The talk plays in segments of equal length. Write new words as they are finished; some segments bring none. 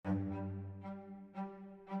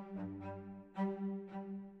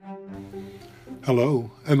Hello,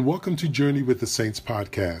 and welcome to Journey with the Saints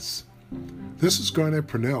podcast. This is Garnett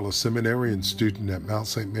Purnell, a seminarian student at Mount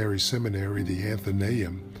St. Mary's Seminary, the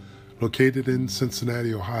Athenaeum, located in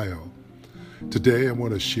Cincinnati, Ohio. Today I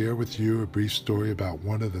want to share with you a brief story about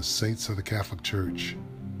one of the saints of the Catholic Church.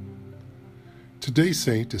 Today's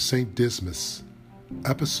saint is Saint Dismas,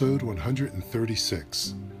 episode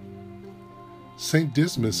 136. Saint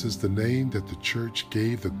Dismas is the name that the Church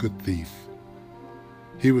gave the good thief.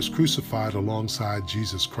 He was crucified alongside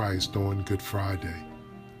Jesus Christ on Good Friday.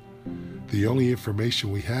 The only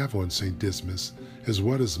information we have on St. Dismas is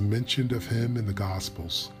what is mentioned of him in the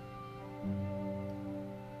Gospels.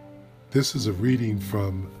 This is a reading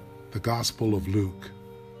from the Gospel of Luke,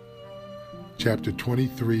 chapter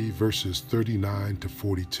 23, verses 39 to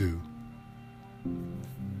 42.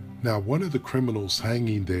 Now one of the criminals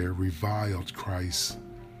hanging there reviled Christ,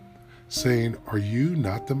 saying, "Are you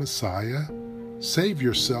not the Messiah? Save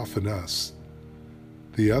yourself and us."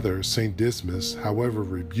 The other, St. Dismas, however,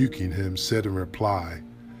 rebuking him, said in reply,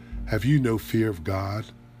 "Have you no fear of God?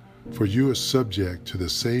 For you are subject to the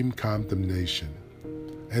same condemnation.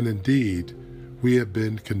 And indeed, we have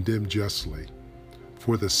been condemned justly,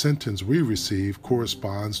 for the sentence we receive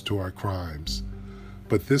corresponds to our crimes.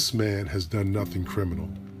 But this man has done nothing criminal."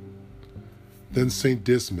 Then St.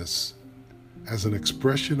 Dismas, as an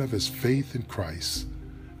expression of his faith in Christ,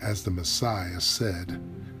 as the Messiah, said,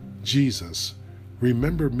 "Jesus,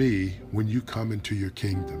 remember me when you come into your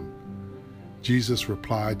kingdom." Jesus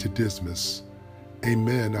replied to Dismas,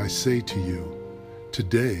 "Amen, I say to you,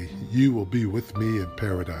 today you will be with me in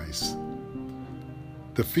paradise."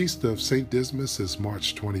 The feast of St. Dismas is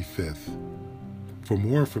March 25th. For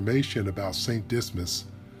more information about St. Dismas,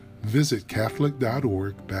 visit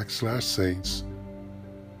catholic.org/saints.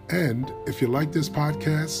 And if you like this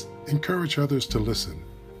podcast, encourage others to listen.